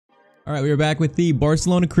All right, we are back with the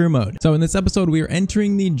Barcelona Career Mode. So in this episode, we are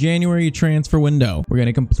entering the January transfer window. We're going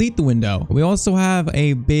to complete the window. We also have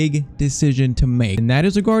a big decision to make, and that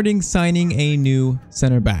is regarding signing a new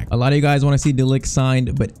center back. A lot of you guys want to see De Ligt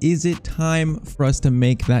signed, but is it time for us to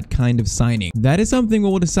make that kind of signing? That is something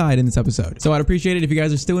we'll decide in this episode. So I'd appreciate it if you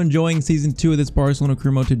guys are still enjoying season 2 of this Barcelona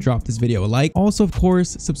Career Mode to drop this video a like. Also, of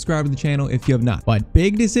course, subscribe to the channel if you have not. But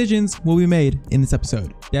big decisions will be made in this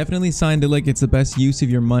episode. Definitely sign De Ligt. It's the best use of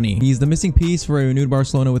your money. He's the missing piece for a renewed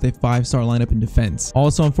Barcelona with a 5-star lineup in defense.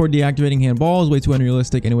 Also, I'm for deactivating handballs, way too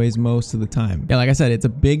unrealistic anyways most of the time. Yeah, like I said, it's a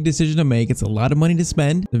big decision to make. It's a lot of money to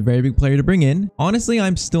spend. It's a very big player to bring in. Honestly,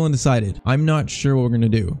 I'm still undecided. I'm not sure what we're going to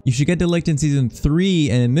do. You should get De Ligt in season 3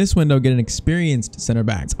 and in this window get an experienced center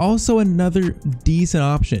back. It's also another decent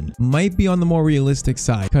option. Might be on the more realistic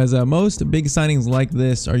side because most big signings like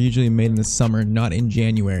this are usually made in the summer, not in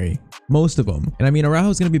January. Most of them. And I mean,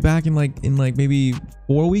 Araujo's going to be back in like maybe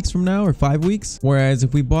 4 weeks from now or 5 weeks. Whereas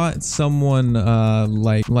if we bought someone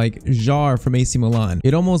like Jar from AC Milan,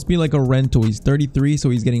 it'd almost be like a rental. He's 33, so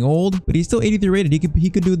he's getting old, but he's still 83 rated. He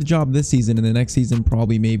could do the job this season, and the next season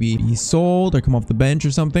probably maybe he's sold or come off the bench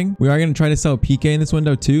or something. We are going to try to sell PK in this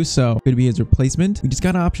window too, so could be his replacement. We just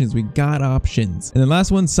got options. We got options. And then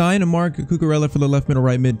last one, sign Marc Cucurella for the left middle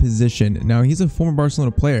right mid position. Now he's a former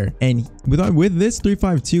Barcelona player, and with this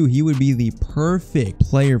 3-5-2, he would be the perfect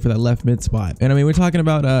player for that left mid spot. And I mean, we're talking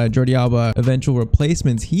about Jordi Alba eventual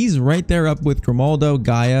replacements. He's right there up with Grimaldo,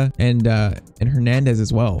 Gaia, and Hernandez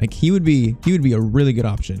as well. Like he would be a really good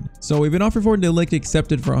option. So we've been offered for De Ligt,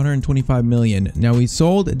 accepted for 125 million. Now we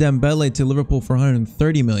sold Dembele to Liverpool for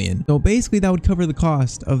 130 million. So basically that would cover the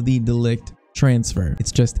cost of the De Ligt transfer.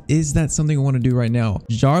 It's just, is that something we want to do right now?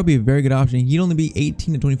 Jar would be a very good option. He'd only be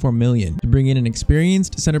 18 to 24 million to bring in an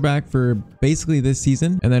experienced center back for basically this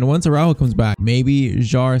season. And then once Araujo comes back, maybe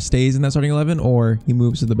Jar stays in that starting 11 or he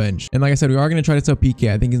moves to the bench. And like I said, we are going to try to sell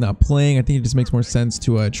PK. I think he's not playing. I think it just makes more sense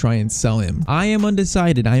to try and sell him. I am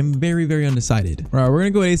undecided. I am very, very undecided. All right, we're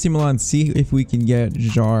going to go to AC Milan, see if we can get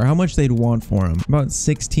Jar, how much they'd want for him. About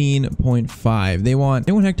 16.5. They want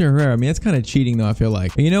Hector Herrera. I mean, that's kind of cheating though, I feel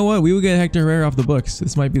like. But you know what? We would get Hector Herrera off the books.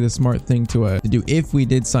 This might be the smart thing to do if we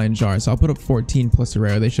did sign Jar. So I'll put up 14 plus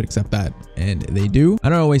Herrera. They should accept that, and they do. I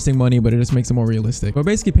don't know, wasting money, but it just makes it more realistic. We're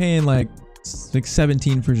basically paying like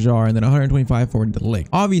 17 for Jar and then 125 for De Ligt.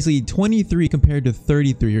 Obviously 23 compared to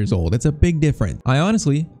 33 years old. It's a big difference. I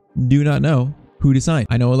honestly do not know who to sign.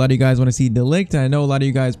 I know a lot of you guys want to see De Ligt, and I know a lot of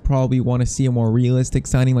you guys probably want to see a more realistic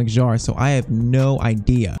signing like Jar, so I have no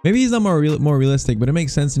idea. Maybe he's not more realistic, but it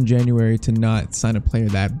makes sense in January to not sign a player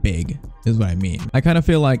that big, is what I mean. I kind of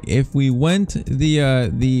feel like if we went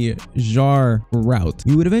the Jar route,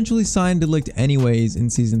 we would eventually sign De Ligt anyways in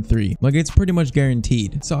season 3. Like, it's pretty much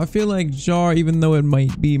guaranteed. So I feel like Jar, even though it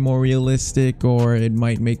might be more realistic or it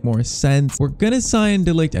might make more sense, we're gonna sign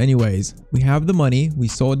De Ligt anyways. We have the money. We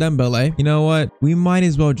sold Dembele. You know what? We might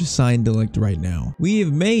as well just sign De Ligt right now. We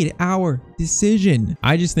have made our decision.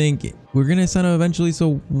 I just think we're gonna sign him eventually,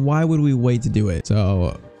 so why would we wait to do it?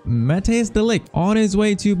 So Matthijs De Ligt on his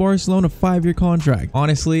way to Barcelona, 5-year contract.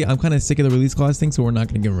 Honestly, I'm kind of sick of the release clause thing, so we're not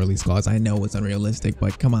going to give him a release clause. I know it's unrealistic,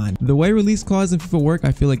 but come on. The way release clause in FIFA work,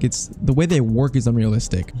 I feel like the way they work is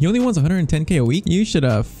unrealistic. He only wants 110k a week. You should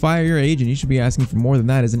fire your agent. You should be asking for more than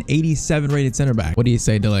that as an 87 rated center back. What do you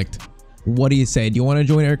say, De Ligt? What do you say? Do you want to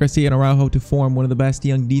join Eric Garcia and Araujo to form one of the best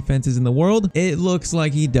young defenses in the world? It looks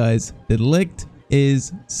like he does. De Ligt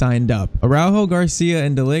is signed up. Araujo, Garcia,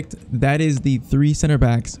 and De Ligt, that is the 3 center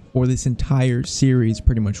backs for this entire series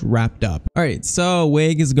pretty much wrapped up. All right, so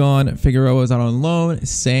Wig is gone. Figueroa is out on loan.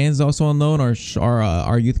 Sands also on loan.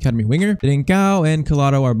 Our youth academy winger. Trincao and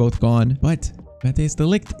Collado are both gone, but Matthijs De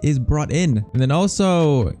Ligt is brought in. And then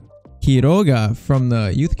also Quiroga from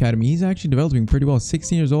the youth academy. He's actually developing pretty well.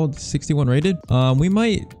 16 years old, 61 rated. We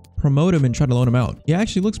might promote him and try to loan him out. He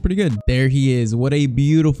actually looks pretty good. There he is. What a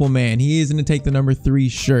beautiful man. He is going to take the number 3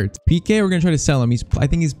 shirt. PK, we're going to try to sell him. I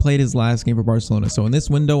think he's played his last game for Barcelona. So in this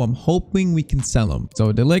window, I'm hoping we can sell him.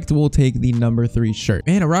 So De Ligt will take the number 3 shirt.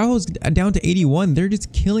 Man, Araujo's down to 81. They're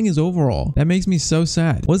just killing his overall. That makes me so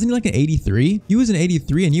sad. Wasn't he like an 83? He was an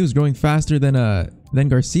 83 and he was growing faster than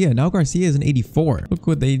Garcia. Now Garcia is an 84. Look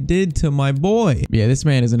what they did to my boy. Yeah, this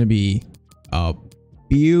man is going to be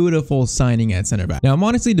beautiful signing at center back. Now I'm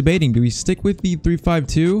honestly debating, do we stick with the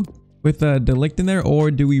 3-5-2 with Delict in there,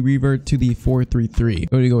 or do we revert to the 4-3-3?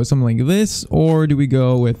 Do we go with something like this, or do we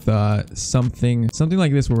go with something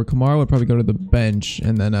like this, where Kamara would probably go to the bench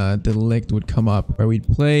and then Delict would come up, where we'd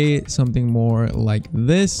play something more like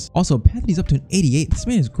this. Also, Pedri's up to an 88. This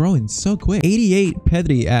man is growing so quick. 88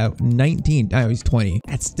 Pedri at 19. Oh, he's 20.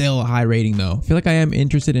 That's still a high rating though. I feel like I am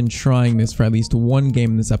interested in trying this for at least one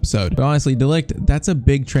game in this episode. But honestly, Delict, that's a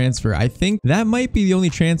big transfer. I think that might be the only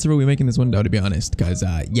transfer we make in this window, to be honest, because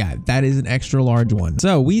yeah, that is an extra large one.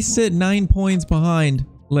 So we sit 9 points behind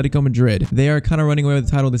Atletico Madrid. They are kind of running away with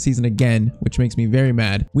the title of the season again, which makes me very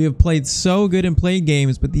mad. We have played so good in play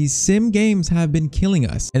games, but these sim games have been killing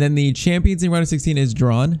us. And then the Champions League round of 16 is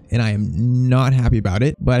drawn, and I am not happy about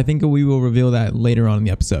it, but I think we will reveal that later on in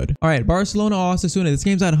the episode. All right, Barcelona Osasuna. This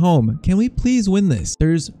game's at home. Can we please win this?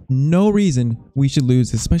 There's no reason we should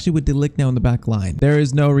lose, especially with De Ligt now in the back line. There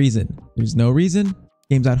is no reason. There's no reason.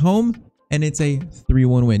 Game's at home, and it's a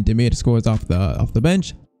 3-1 win. Demir scores off the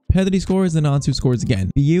bench. Pedri scores and Ansu scores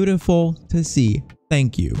again. Beautiful to see.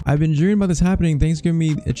 Thank you. I've been dreaming about this happening. Thanks for giving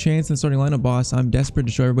me a chance in the starting lineup, boss. I'm desperate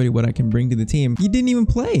to show everybody what I can bring to the team. You didn't even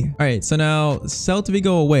play. All right, so now Celta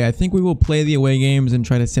Vigo away. I think we will play the away games and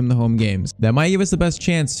try to sim the home games. That might give us the best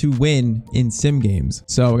chance to win in sim games.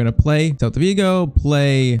 So we're gonna play Celta Vigo,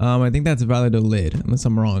 play, I think that's Valladolid, unless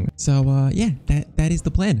I'm wrong. So yeah, that is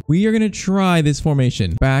the plan. We are gonna try this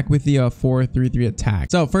formation back with the 4-3-3 attack.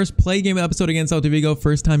 So first play game episode against Celta Vigo.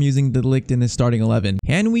 First time using De Ligt in the starting 11.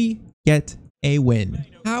 Can we get a win?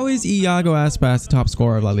 How is Iago Aspas the top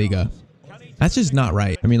scorer of La Liga? That's just not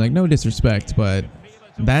right. I mean, like, no disrespect, but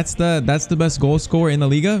that's the best goal scorer in the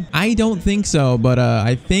Liga? I don't think so, but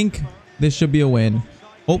I think this should be a win.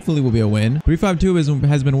 Hopefully will be a win. 3-5-2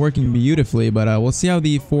 has been working beautifully, but we'll see how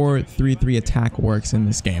the 4-3-3 attack works in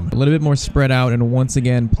this game. A little bit more spread out, and once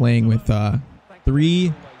again playing with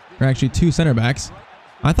two center backs.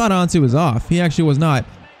 I thought Ansu was off. He actually was not.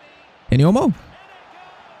 Eniomo.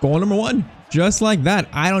 Goal number 1. Just like that.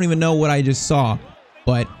 I don't even know what I just saw,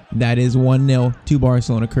 but that is 1-0 to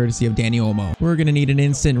Barcelona, courtesy of Dani Olmo. We're going to need an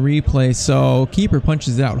instant replay, so keeper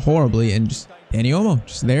punches it out horribly, and just Dani Olmo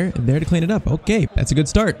just there to clean it up. Okay, that's a good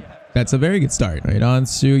start. That's a very good start. All right,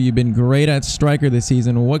 Ansu, you've been great at striker this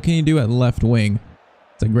season. What can you do at left wing?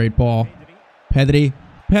 It's a great ball. Pedri.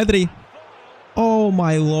 Oh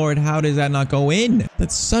my lord, how does that not go in?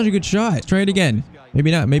 That's such a good shot. Let's try it again.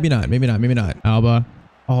 Maybe not. Alba.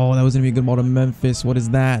 Oh, that was going to be a good ball to Memphis. What is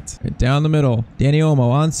that? Right down the middle. Dani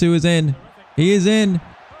Olmo. Ansu is in. He is in.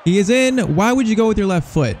 Why would you go with your left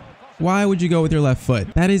foot?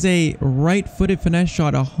 That is a right-footed finesse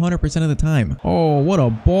shot 100% of the time. Oh, what a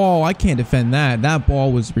ball. I can't defend that. That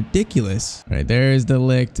ball was ridiculous. All right, there's De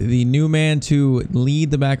Ligt, the new man to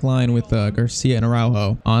lead the back line with Garcia and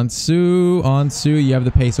Araujo. Ansu, you have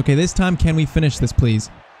the pace. Okay, this time, can we finish this, please?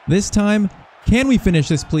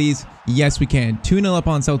 Yes, we can. 2-0 up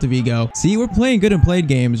on Celta Vigo. See, we're playing good in played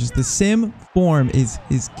games. Just the sim form is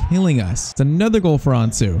killing us. It's another goal for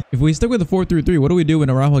Ansu. If we stick with the 4-3-3, what do we do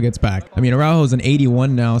when Araujo gets back? I mean, Araujo's an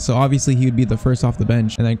 81 now, so obviously he would be the first off the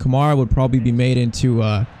bench. And then Kamara would probably be made into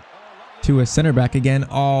a center back again.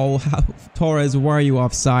 Oh, Torres, why are you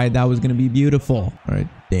offside? That was going to be beautiful. All right,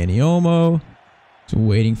 Dani Olmo. Just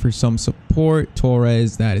waiting for some support.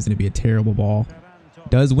 Torres, that is going to be a terrible ball.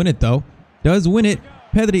 Does win it, though.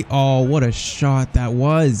 Pedri. Oh, what a shot that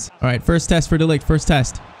was. All right, first test for De Ligt. First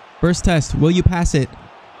test. Will you pass it?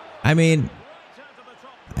 I mean,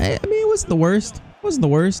 it wasn't the worst. Wasn't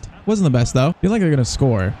the best, though. I feel like they're going to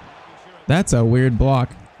score. That's a weird block.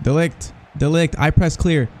 De Ligt. I press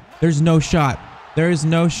clear. There's no shot. There is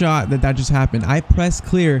no shot that just happened. I pressed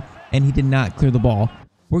clear, and he did not clear the ball.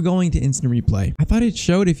 We're going to instant replay. I thought it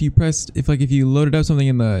showed if you loaded up something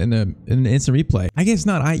in the instant replay. I guess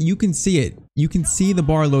not. You can see it. You can see the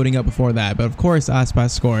bar loading up before that. But of course,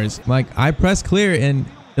 Aspas scores. Like, I pressed clear, and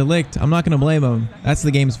De Ligt, I'm not going to blame him. That's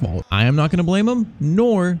the game's fault. I am not going to blame him,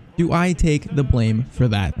 nor do I take the blame for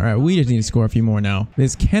that. All right, we just need to score a few more now.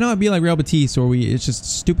 This cannot be like Real Betis, where it's just a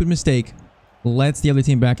stupid mistake lets the other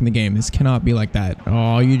team back in the game. This cannot be like that.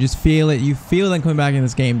 Oh, you just feel it. You feel them coming back in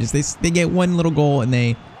this game. Just they get one little goal and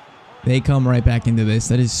they come right back into this.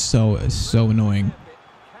 That is so annoying.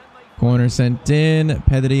 Corner sent in.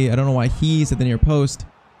 Pedri, I don't know why he's at the near post.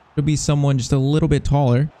 Could be someone just a little bit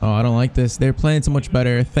taller. Oh, I don't like this. They're playing so much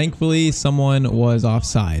better. Thankfully, someone was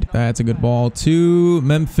offside. That's a good ball to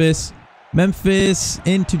Memphis. Memphis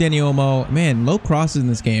into Dani Olmo. Man, low crosses in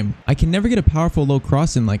this game. I can never get a powerful low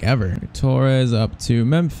cross in like ever. Torres up to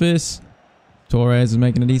Memphis. Torres is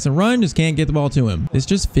making a decent run. Just can't get the ball to him. This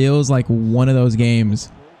just feels like one of those games.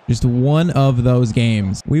 Just one of those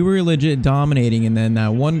games. We were legit dominating, and then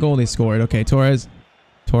that one goal they scored. Okay, Torres.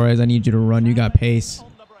 Torres, I need you to run. You got pace.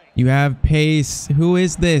 You have pace. Who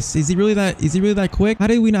is this? Is he really that quick? How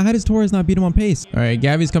does Torres not beat him on pace? All right,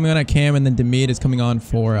 Gavi's coming on at Cam, and then Demid is coming on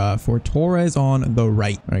for Torres on the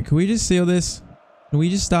right. All right, can we just seal this? Can we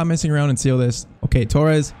just stop messing around and seal this? Okay,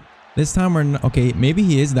 Torres. This time we're not. Okay, maybe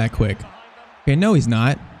he is that quick. Okay, no, he's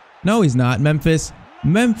not. No, he's not. Memphis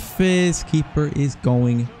keeper is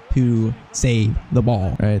going to save the ball.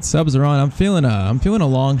 All right, subs are on. I'm feeling a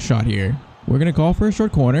long shot here. We're gonna call for a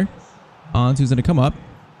short corner. Ansu's gonna come up.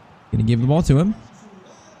 Gonna give the ball to him.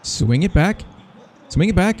 Swing it back. Swing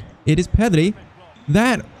it back. It is Pedri.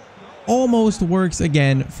 That almost works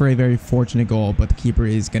again for a very fortunate goal, but the keeper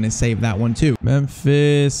is gonna save that one too.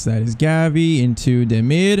 Memphis. That is Gavi into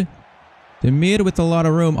Demir. Demir with a lot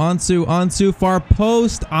of room. Ansu far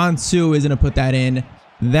post. Ansu is gonna put that in.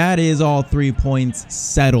 That is all 3 points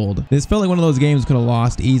settled. This felt like one of those games could have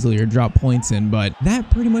lost easily or dropped points in, but that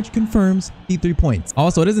pretty much confirms the 3 points.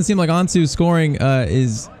 Also, it doesn't seem like Ansu's scoring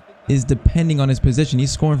is depending on his position.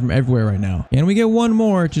 He's scoring from everywhere right now. And we get one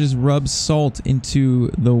more to just rub salt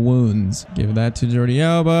into the wounds. Give that to Jordi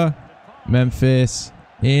Alba. Memphis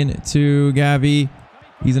into Gavi.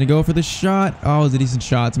 He's going to go for the shot. Oh, it's a decent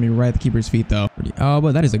shot. It's going to be right at the keeper's feet, though. Jordi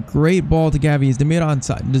Alba. That is a great ball to Gavi. Is Demir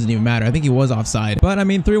onside? It doesn't even matter. I think he was offside. But, I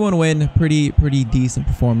mean, 3-1 win. Pretty decent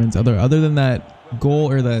performance. Other than that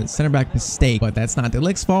goal or the center back mistake, but that's not De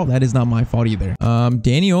Ligt's fault. That is not my fault either.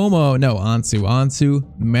 Danny Olmo. No,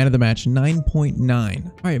 Ansu. Man of the match. 9.9.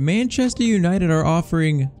 All right, Manchester United are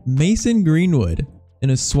offering Mason Greenwood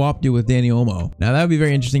in a swap deal with Danny Olmo. Now, that would be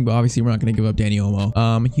very interesting, but obviously we're not going to give up Danny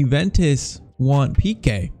Olmo. Juventus want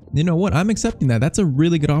Piqué. You know what? I'm accepting that. That's a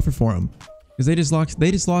really good offer for him. Because they just lost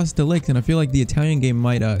De Ligt, and I feel like the Italian game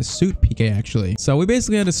might suit Piqué actually. So we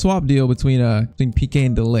basically had a swap deal between Piqué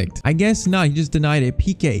and De Ligt. I guess not. He just denied it.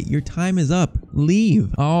 Piqué, your time is up.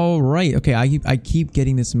 Leave. All right. Okay. I keep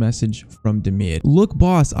getting this message from Demir. Look,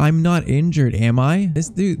 boss, I'm not injured, am I? This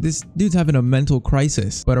dude's having a mental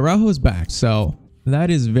crisis. But Araujo's back, so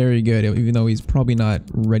that is very good, even though he's probably not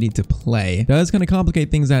ready to play. Does kind of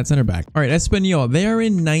complicate things at center back. All right, Espanyol, they are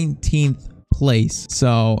in 19th place.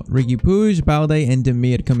 So Ricky Puig, Balde, and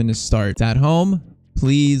Demir come in to start. It's at home.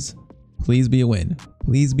 Please be a win.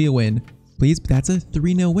 Please be a win. Please, that's a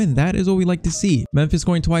 3-0 win. That is what we like to see. Memphis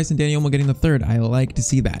scoring twice and Danny Olmo getting the third. I like to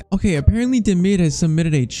see that. Okay, apparently Demir has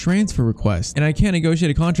submitted a transfer request, and I can't negotiate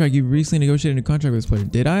a contract. You recently negotiated a contract with this player.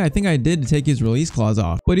 Did I? I think I did to take his release clause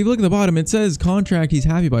off. But if you look at the bottom, it says contract. He's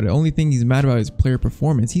happy about it. Only thing he's mad about is player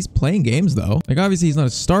performance. He's playing games though. Like obviously he's not a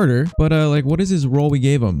starter, but like what is his role we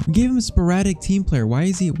gave him? We gave him a sporadic team player. Why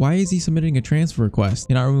is he submitting a transfer request?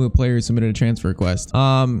 Cannot remove a player who submitted a transfer request.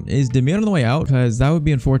 Is Demir on the way out? Because that would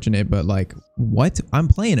be unfortunate, but like, what? I'm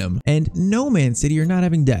playing him. And no, Man City, you're not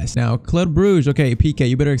having Des. Now, Club Brugge. Okay, Piqué,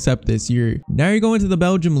 you better accept this. Now you're going to the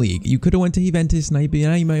Belgium League. You could have went to Juventus. Now you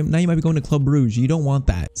might be going to Club Brugge. You don't want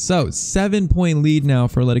that. So, 7-point lead now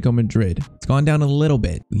for Atletico Madrid. It's gone down a little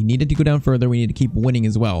bit. We needed to go down further. We need to keep winning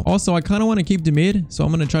as well. Also, I kind of want to keep Demir, so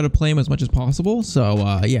I'm going to try to play him as much as possible.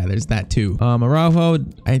 So, yeah, there's that too. Araujo,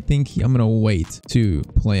 I think I'm going to wait to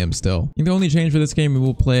play him still. I think the only change for this game, we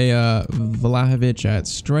will play Vlahovic at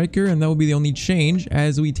striker, and that will be the only change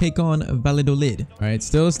as we take on Valladolid. All right,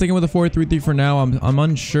 still sticking with the 4-3-3 for now. I'm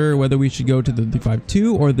unsure whether we should go to the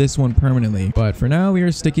 3-5-2 or this one permanently, but for now we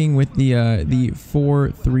are sticking with the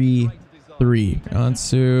 4-3-3.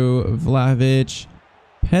 Ansu, Vlahovic,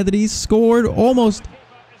 Pedri scored almost.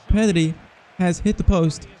 Pedri has hit the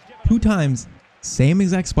post 2 times, same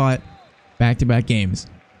exact spot, back-to-back games.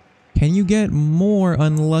 Can you get more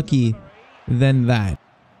unlucky than that?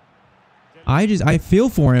 I feel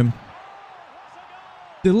for him.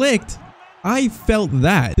 De Ligt, I felt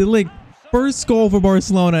that. De Ligt, first goal for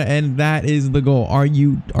Barcelona, and that is the goal. Are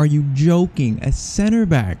you joking? A center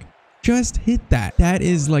back just hit that.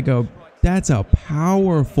 That's a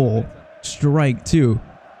powerful strike too.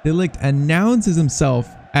 De Ligt announces himself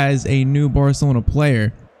as a new Barcelona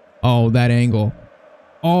player. Oh, that angle.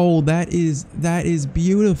 Oh, that is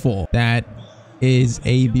beautiful. That is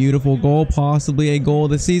a beautiful goal, possibly a goal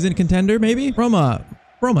of the season contender, maybe from a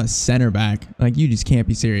center back. Like, you just can't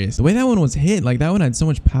be serious. The way that one was hit, like that one had so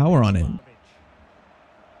much power on it.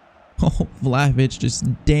 Oh, Vlahovic just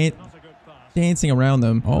dancing around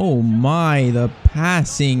them. Oh my, the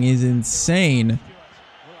passing is insane.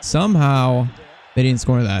 Somehow they didn't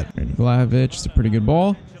score that. Vlahovic, it's a pretty good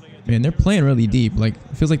ball. Man, they're playing really deep. Like,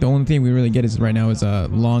 it feels like the only thing we really get is right now is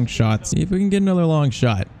long shots. See if we can get another long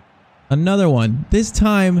shot. Another one. This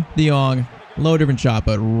time, De Jong. Low different shot,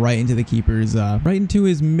 but right into the keeper's, right into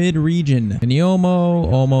his mid-region.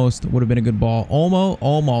 Geniomo almost would have been a good ball.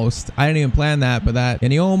 Almost. I didn't even plan that, but that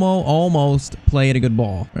Geniomo almost played a good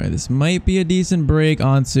ball. All right, this might be a decent break.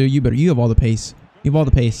 Ansu, you have all the pace. You have all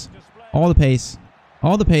the pace. All the pace.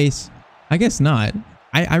 All the pace. I guess not.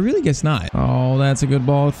 I really guess not. Oh, that's a good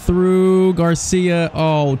ball through Garcia.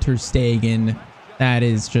 Oh, Ter Stegen. That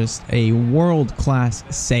is just a world-class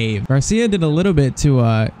save. Garcia did a little bit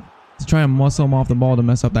to try and muscle him off the ball to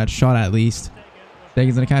mess up that shot at least.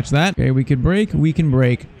 Stegen's gonna catch that. Okay, we could break. We can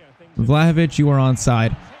break. Vlahovic, you are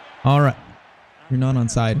onside. All right. You're not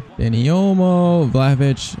onside. Geniomo,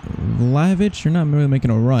 Vlahovic, you're not really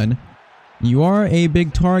making a run. You are a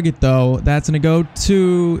big target, though. That's gonna go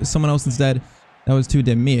to someone else instead. That was to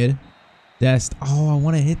Demir. Dest. Oh, I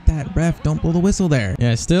want to hit that. Ref, don't blow the whistle there.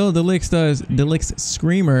 Yeah, still Delict's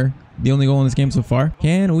screamer. The only goal in this game so far.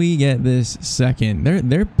 Can we get this second?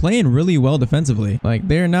 They're playing really well defensively. Like,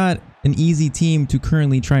 they're not an easy team to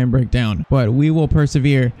currently try and break down. But we will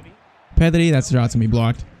persevere. Pedri, that's the shot's gonna be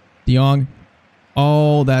blocked. De Jong.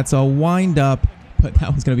 Oh, that's a wind up. But that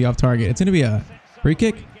one's gonna be off target. It's gonna be a free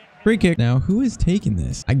kick. Free kick. Now, who is taking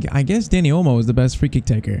this? I guess Dani Olmo is the best free kick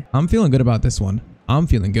taker. I'm feeling good about this one. I'm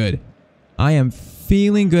feeling good. I am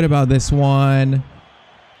feeling good about this one.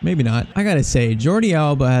 Maybe not. I gotta say, Jordi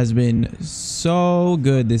Alba has been so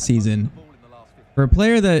good this season. For a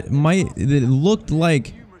player that looked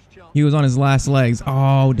like he was on his last legs.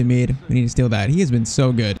 Oh, Demir. We need to steal that. He has been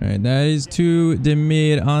so good. All right, that is to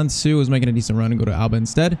Demir. Ansu was making a decent run and go to Alba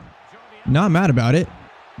instead. Not mad about it.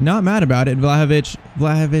 Not mad about it.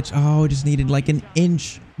 Vlahovic. Oh, just needed like an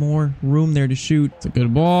inch more room there to shoot. It's a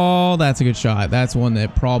good ball. That's a good shot. That's one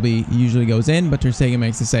that probably usually goes in, but Ter Stegen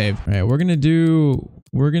makes the save. All right, we're gonna do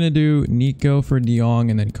Nico for De Jong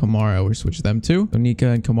and then Kamara. We'll switch them too. So Nico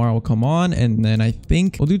and Kamara will come on, and then I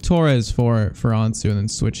think we'll do Torres for Ansu and then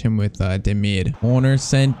switch him with Demir. Corner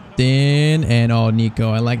sent in, and oh, Nico.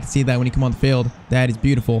 I like to see that when you come on the field. That is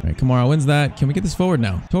beautiful. All right, Kamara wins that. Can we get this forward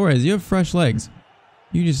now? Torres, you have fresh legs.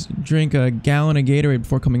 You just drink a gallon of Gatorade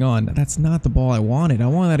before coming on. That's not the ball I wanted. I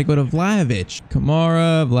wanted that to go to Vlahovic.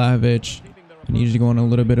 Kamara, Vlahovic. He needs to go on a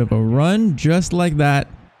little bit of a run, just like that.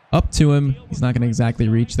 Up to him. He's not going to exactly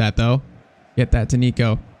reach that, though. Get that to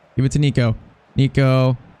Nico. Give it to Nico.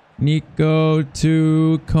 Nico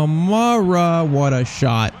to Kamara. What a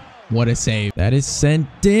shot. What a save. That is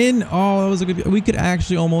sent in. Oh, that was a good... We could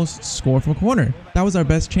actually almost score from a corner. That was our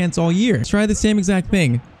best chance all year. Let's try the same exact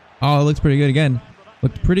thing. Oh, it looks pretty good again.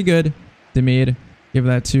 Looked pretty good. Demir. Give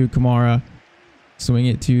that to Kamara. Swing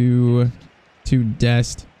it to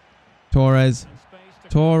Dest. Torres.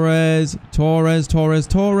 That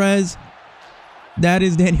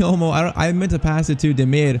is Dani Olmo. I meant to pass it to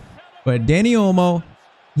Demir, but Dani Olmo,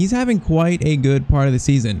 he's having quite a good part of the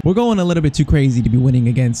season. We're going a little bit too crazy to be winning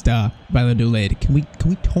against Valladolid. Can we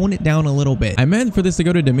tone it down a little bit? I meant for this to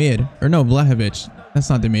go to Demir, or no, Vlahovic. That's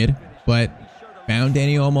not Demir, but found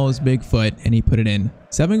Dani Olmo's big foot and he put it in.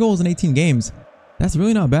 7 goals in 18 games. That's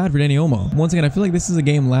really not bad for Dani Olmo. Once again, I feel like this is a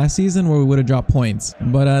game last season where we would have dropped points,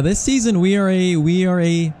 but this season we are a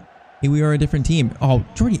different team. Oh,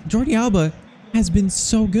 Jordi Alba has been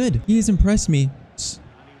so good. He has impressed me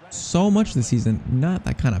so much this season. Not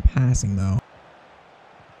that kind of passing though.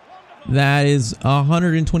 That is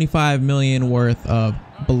 125 million worth of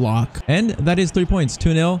block, and that is 3 points.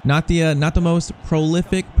 2-0. Not the most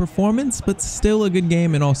prolific performance, but still a good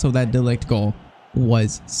game, and also that Delict goal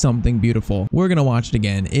was something beautiful. We're gonna watch it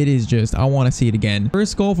again. It is just, I want to see it again.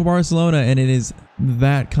 First goal for Barcelona, and it is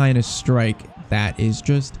that kind of strike that is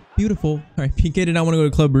just beautiful. All right, Piqué did not want to go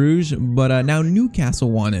to Club Brugge, but now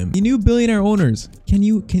Newcastle want him. The new billionaire owners, can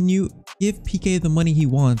you give Piqué the money he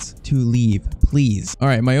wants to leave, please? All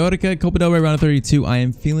right, Mallorca, Copa del Rey round of 32. I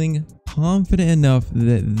am feeling confident enough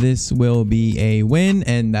that this will be a win,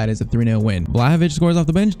 and that is a 3-0 win. Vlahovic scores off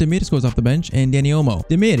the bench, Demir scores off the bench, and Dani Olmo.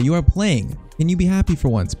 Demir, you are playing. Can you be happy for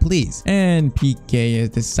once, please? And Piqué has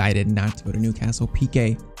decided not to go to Newcastle.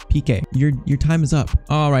 Piqué, your time is up.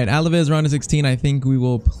 All right, Alaves round of 16. I think we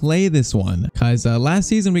will play this one because last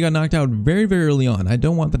season we got knocked out very, very early on. I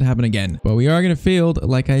don't want that to happen again, but we are going to field,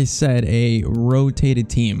 like I said, a rotated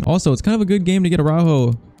team. Also, it's kind of a good game to get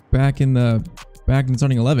Araujo back in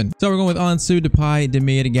starting 11. So we're going with Ansu, Depay,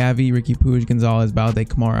 Demir, Gavi, Ricky Puig, Gonzalez, Balde,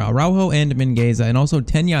 Kamara, Araujo, and Mingueza, and also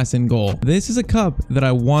Tenyas in goal. This is a cup that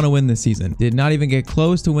I want to win this season. Did not even get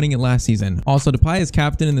close to winning it last season. Also, Depay is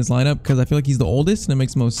captain in this lineup because I feel like he's the oldest and it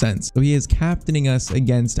makes most sense. So he is captaining us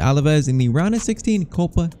against Alaves in the round of 16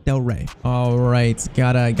 Copa del Rey. All right,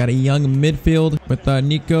 got a young midfield with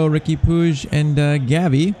Nico, Ricky Puig, and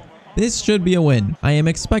Gavi. This should be a win. I am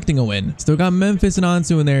expecting a win. Still got Memphis and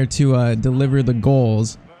Ansu in there to deliver the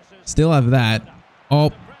goals. Still have that.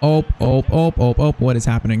 Oh. What is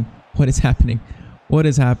happening? What is happening? What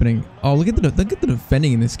is happening? Oh, look at the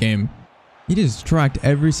defending in this game. He just tracked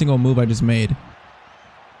every single move I just made.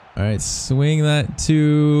 All right, swing that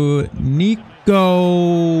to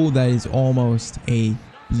Nico. That is almost a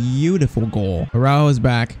beautiful goal. Araujo's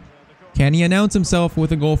back. Can he announce himself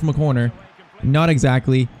with a goal from a corner? Not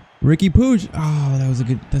exactly. Ricky Puig.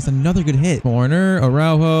 Oh, that's another good hit. Corner.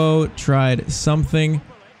 Araujo tried something.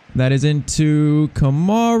 That is into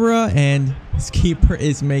Kamara, and his keeper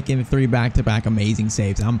is making 3 back-to-back amazing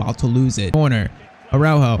saves. I'm about to lose it. Corner.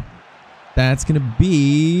 Araujo. That's gonna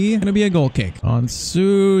be a goal kick.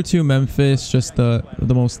 Ansu to Memphis, just the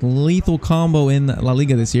most lethal combo in La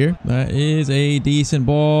Liga this year. That is a decent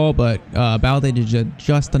ball, but Balde did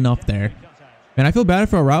just enough there. And I feel bad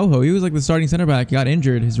for Araujo. He was like the starting center back. He got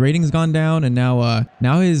injured. His rating's gone down, and now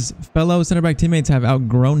his fellow center back teammates have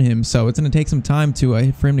outgrown him. So it's gonna take some time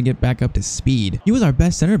for him to get back up to speed. He was our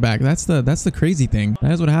best center back. That's the crazy thing.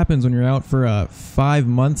 That is what happens when you're out for 5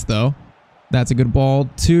 months, though. That's a good ball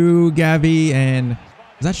to Gavi, and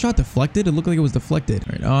was that shot deflected? It looked like it was deflected.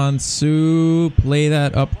 All right, Ansu, play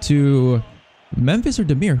that up to Memphis or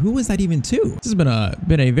Demir. Who was that even to? This has been a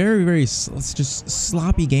very just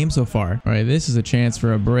sloppy game so far. All right, this is a chance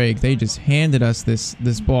for a break. They just handed us this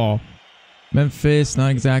ball. Memphis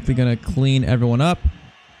not exactly gonna clean everyone up.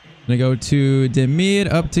 Gonna go to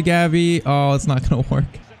Demir, up to Gavi. Oh, it's not gonna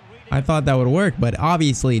work. I thought that would work, but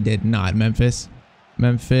obviously it did not. Memphis.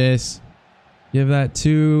 Give that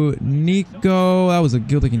to Nico. That was a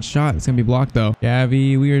good looking shot. It's going to be blocked though.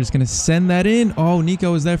 Gavi, we are just going to send that in. Oh,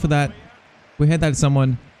 Nico is there for that. We had that to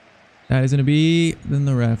someone. That is going to be... Then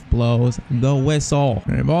the ref blows the whistle. All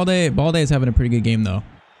right, Balde is having a pretty good game though.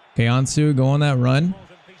 Okay, Ansu, go on that run.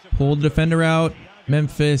 Pull the defender out.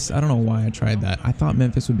 Memphis, I don't know why I tried that. I thought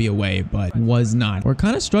Memphis would be away, but was not. We're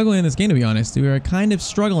kind of struggling in this game, to be honest. We are kind of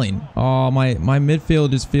struggling. Oh, my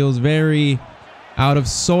midfield just feels very... out of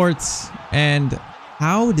sorts. And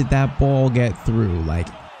how did that ball get through? Like,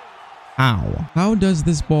 how does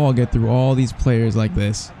this ball get through all these players like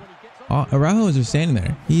this? Araujo is just standing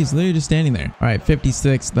there. He's literally just standing there. All right,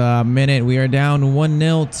 56th minute. We are down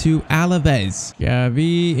 1-0 to Alaves.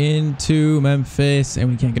 Gavi into Memphis, and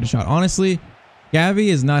we can't get a shot. Honestly,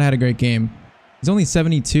 Gavi has not had a great game. He's only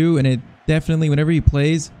 72, and it definitely, whenever he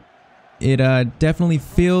plays, it definitely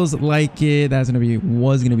feels like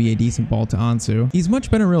was gonna be a decent ball to Ansu. He's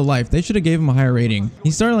much better in real life. They should have gave him a higher rating.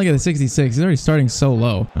 He's starting like at the 66. He's already starting so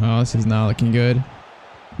low. Oh, this is not looking good.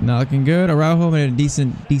 Not looking good. Araujo made a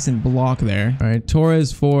decent block there. All right,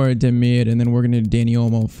 Torres for Demir, and then we're gonna do Dani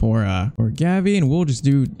Olmo for Gavi, and we'll just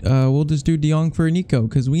do De Jong for Nico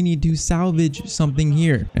because we need to salvage something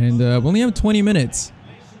here. And we only have 20 minutes.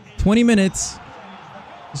 20 minutes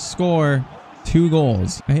to score 2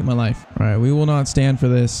 goals. I hate my life. All right, we will not stand for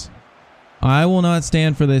this. I will not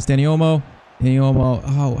stand for this. Dani Olmo.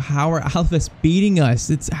 Oh, how are Alaves beating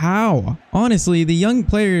us? It's how. Honestly, the young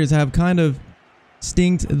players have kind of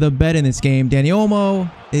stinked the bed in this game. Dani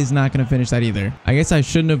Olmo is not going to finish that either. I guess I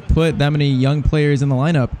shouldn't have put that many young players in the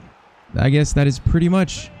lineup. I guess that is pretty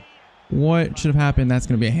much what should have happened. That's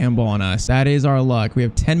going to be a handball on us. That is our luck. We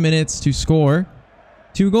have 10 minutes to score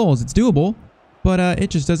 2 goals. It's doable. But it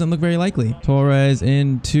just doesn't look very likely. Torres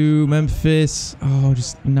into Memphis. Oh,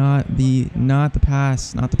 just not the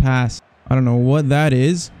pass. Not the pass. I don't know what that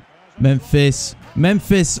is. Memphis.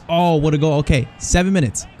 Oh, what a goal. Okay, 7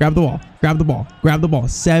 minutes. Grab the ball.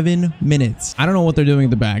 7 minutes. I don't know what they're doing at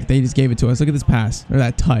the back. They just gave it to us. Look at this pass or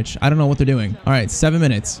that touch. I don't know what they're doing. All right, 7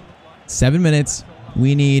 minutes. 7 minutes.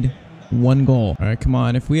 We need 1 goal. All right, come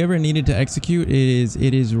on. If we ever needed to execute,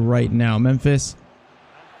 it is right now. Memphis.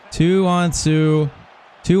 2 Ansu.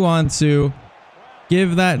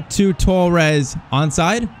 Give that to Torres.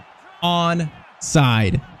 Onside?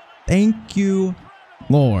 Onside. Thank you,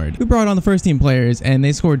 Lord. We brought on the first team players and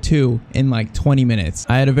they scored 2 in like 20 minutes.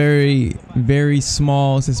 I had a very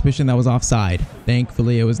small suspicion that was offside.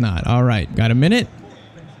 Thankfully, it was not. All right. Got a minute?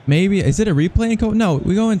 Maybe. Is it a replay in Copa? No,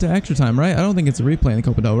 we go into extra time, right? I don't think it's a replay in the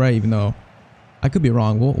Copa del Rey, even though I could be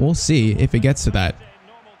wrong. We'll see if it gets to that.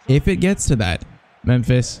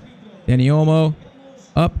 Memphis. Dani Olmo.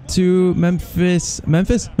 Up to Memphis.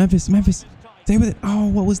 Memphis. Stay with it. Oh,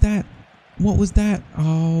 what was that?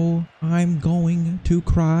 Oh, I'm going to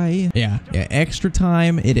cry. Yeah. Extra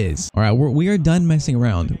time it is. All right, we are done messing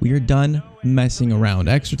around.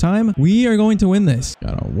 Extra time. We are going to win this.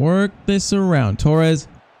 Gotta work this around. Torres,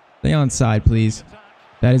 stay on side, please.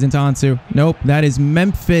 That is into Ansu. Nope, that is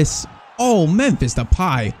Memphis. Oh, Memphis, the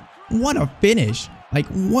pie. What a finish. Like,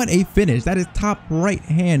 what a finish. That is top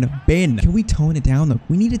right-hand bin. Can we tone it down, though?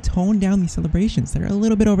 We need to tone down these celebrations. They're a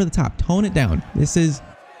little bit over the top. Tone it down. This is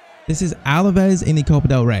Alaves in the Copa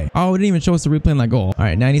del Rey. Oh, it didn't even show us the replay on that goal. All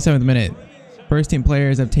right, 97th minute. First team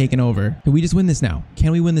players have taken over. Can we just win this now?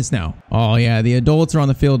 Can we win this now? Oh, yeah, the adults are on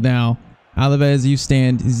the field now. Alaves, you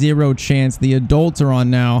stand 0 chance. The adults are on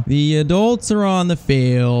now. The adults are on the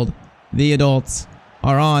field. The adults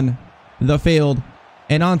are on the field.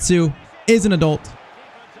 And Ansu is an adult.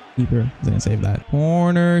 Keeper is going to save that.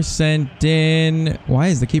 Corner sent in. Why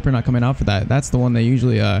is the keeper not coming out for that? That's the one they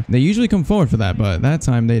usually come forward for that, but that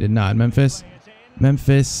time they did not. Memphis,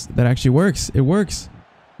 that actually works. It works.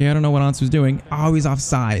 Yeah, I don't know what Ansu's doing. Oh, he's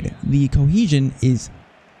offside. The cohesion is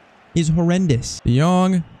horrendous. De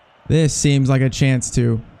Jong. This seems like a chance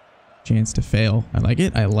to fail. I like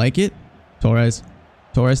it. I like it. Torres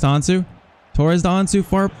to Ansu. Torres to Ansu,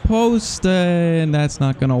 far post, and that's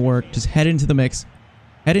not gonna work. Just head into the mix.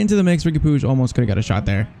 Head into the mix. Ricky Puig almost could have got a shot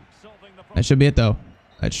there. That should be it, though.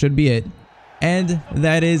 That should be it. And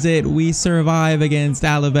that is it. We survive against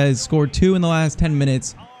Alaves. Scored 2 in the last 10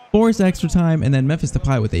 minutes. Forced extra time, and then Memphis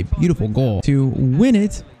Depay with a beautiful goal to win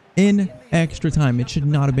it in extra time. It should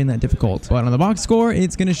not have been that difficult. But on the box score,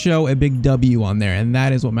 it's going to show a big W on there, and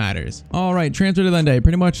that is what matters. All right, transfer to Lende.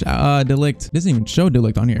 Pretty much De Ligt. Doesn't even show De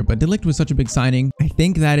Ligt on here, but De Ligt was such a big signing. I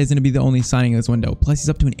think that is going to be the only signing in this window. Plus, he's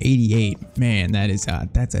up to an 88. Man, that's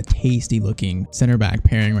a tasty looking center back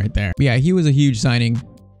pairing right there. But yeah, he was a huge signing.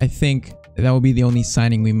 I think that will be the only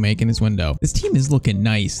signing we make in this window. This team is looking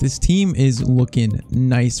nice. This team is looking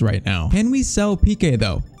nice right now. Can we sell Piqué,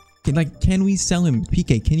 though? Can we sell him?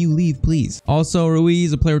 Piqué, can you leave, please? Also,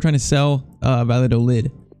 Ruiz, a player we're trying to sell,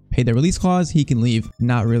 Valladolid. Pay the release clause, he can leave.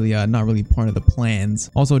 Not really part of the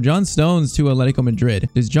plans. Also, John Stones to Atletico Madrid.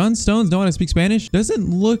 Does John Stones know how to speak Spanish? Doesn't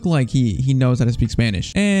look like he knows how to speak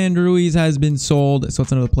Spanish. And Ruiz has been sold, so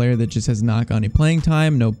it's another player that just has not gotten any playing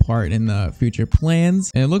time, no part in the future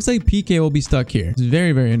plans. And it looks like Piqué will be stuck here. It's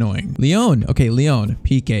very, very annoying. Leon. Okay, Leon.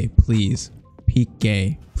 Piqué, please.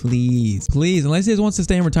 Piqué, please, unless he just wants to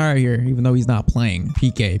stay and retire here, even though he's not playing.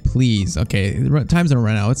 Piqué, please. Okay, time's gonna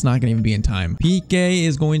run out. It's not gonna even be in time. Piqué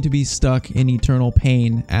is going to be stuck in eternal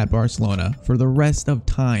pain at Barcelona for the rest of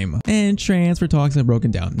time. And transfer talks have broken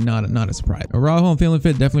down. Not a surprise. Araujo, I'm feeling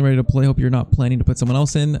fit, definitely ready to play. Hope you're not planning to put someone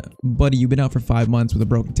else in. Buddy, you've been out for 5 months with a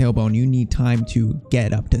broken tailbone. You need time to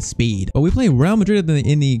get up to speed. But we play Real Madrid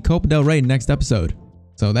in the Copa del Rey next episode.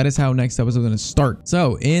 So that is how next episode is going to start.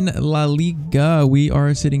 So in La Liga, we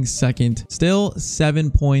are sitting second, still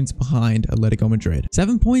 7 points behind Atletico Madrid.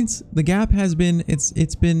 7 points. The gap has been,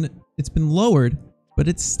 it's been lowered, but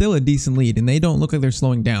it's still a decent lead, and they don't look like they're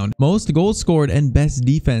slowing down. Most goals scored and best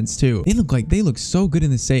defense too. They look so good in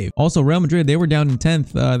the save. Also, Real Madrid, they were down in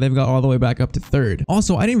 10th. They've got all the way back up to 3rd.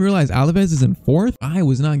 Also, I didn't realize Alaves is in 4th. I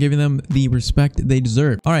was not giving them the respect they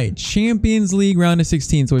deserve. All right, Champions League round of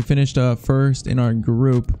 16. So we finished first in our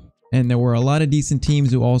group. And there were a lot of decent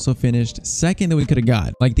teams who also finished second that we could have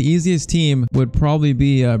got. Like the easiest team would probably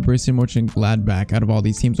be Borussia Mönchengladbach out of all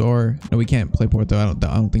these teams. Or no, we can't play Porto. I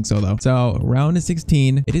don't think so though. So round of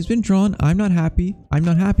 16, it has been drawn. I'm not happy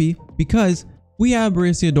because we have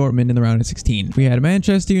Borussia Dortmund in the round of 16. We had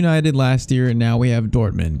Manchester United last year, and now we have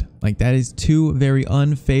Dortmund. Like, that is 2 very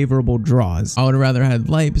unfavorable draws. I would have rather had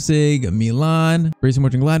Leipzig, Milan, Borussia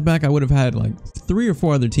Mönchengladbach. I would have had like 3 or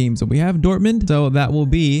 4 other teams. So we have Dortmund. So that will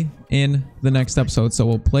be in the next episode. So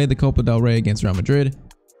we'll play the Copa del Rey against Real Madrid,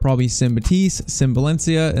 probably Sim Betis, Sim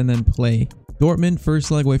Valencia, and then play Dortmund first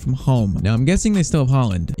leg away from home. Now I'm guessing they still have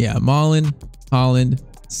Holland. Yeah, Malen, Holland,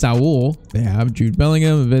 Saul. They have Jude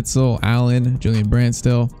Bellingham, Witzel, Allen, Julian Brandt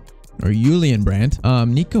still. Or Julian Brandt.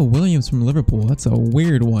 Nico Williams from Liverpool. That's a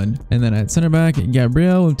weird one. And then at center back,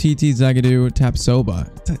 Gabriel, Titi, Zagadou, Tapsoba.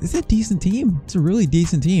 It's a decent team. It's a really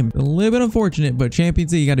decent team. A little bit unfortunate, but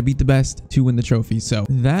Champions League, you got to beat the best to win the trophy. So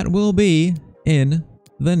that will be in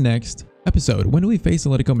the next episode. When do we face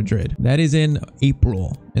Atletico Madrid? That is in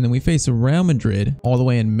April. And then we face Real Madrid all the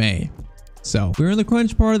way in May. So we're in the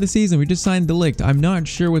crunch part of the season. We just signed De Ligt. I'm not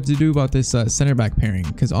sure what to do about this center back pairing,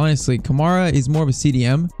 because honestly, Kamara is more of a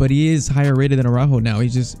CDM, but he is higher rated than Araujo now.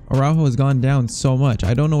 Araujo has gone down so much.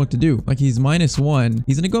 I don't know what to do. Like, he's -1.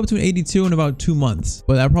 He's gonna go up to an 82 in about 2 months,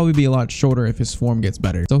 but that'll probably be a lot shorter if his form gets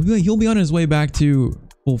better. So he'll be on his way back to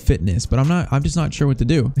full fitness, but I'm just not sure what to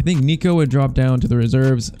do. I think Nico would drop down to the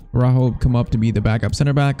reserves. Araujo would come up to be the backup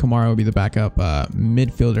center back. Kamara would be the backup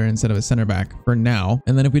midfielder instead of a center back for now.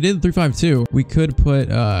 And then if we did 3-5-2, we could put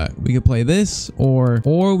we could play this, or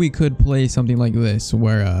we could play something like this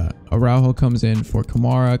where Araujo comes in for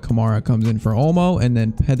Kamara comes in for Olmo, and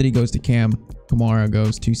then Pedri goes to Cam, Kamara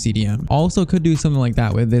goes to CDM. Also could do something like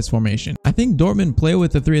that with this formation. I I think Dortmund play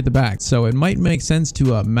with the 3 at the back, so it might make sense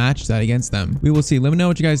to match that against them. We will see. Let me know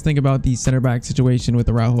what you guys think about the center back situation with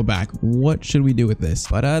the Araujo back. What should we do with this?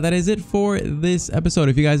 But that is it for this episode.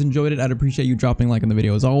 If you guys enjoyed it, I'd appreciate you dropping a like on the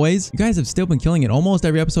video as always. You guys have still been killing it. Almost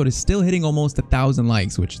every episode is still hitting almost 1,000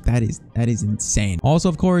 likes, which that is insane. Also,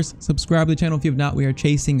 of course, subscribe to the channel if you have not. We are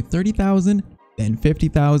chasing 30,000, then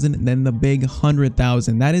 50,000, then the big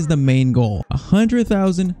 100,000. That is the main goal.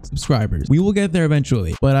 100,000 subscribers. We will get there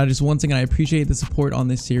eventually. But once again, I appreciate the support on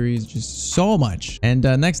this series just so much. And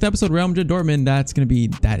next episode, Real Madrid Dortmund, that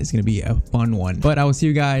is gonna be a fun one. But I will see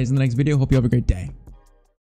you guys in the next video. Hope you have a great day.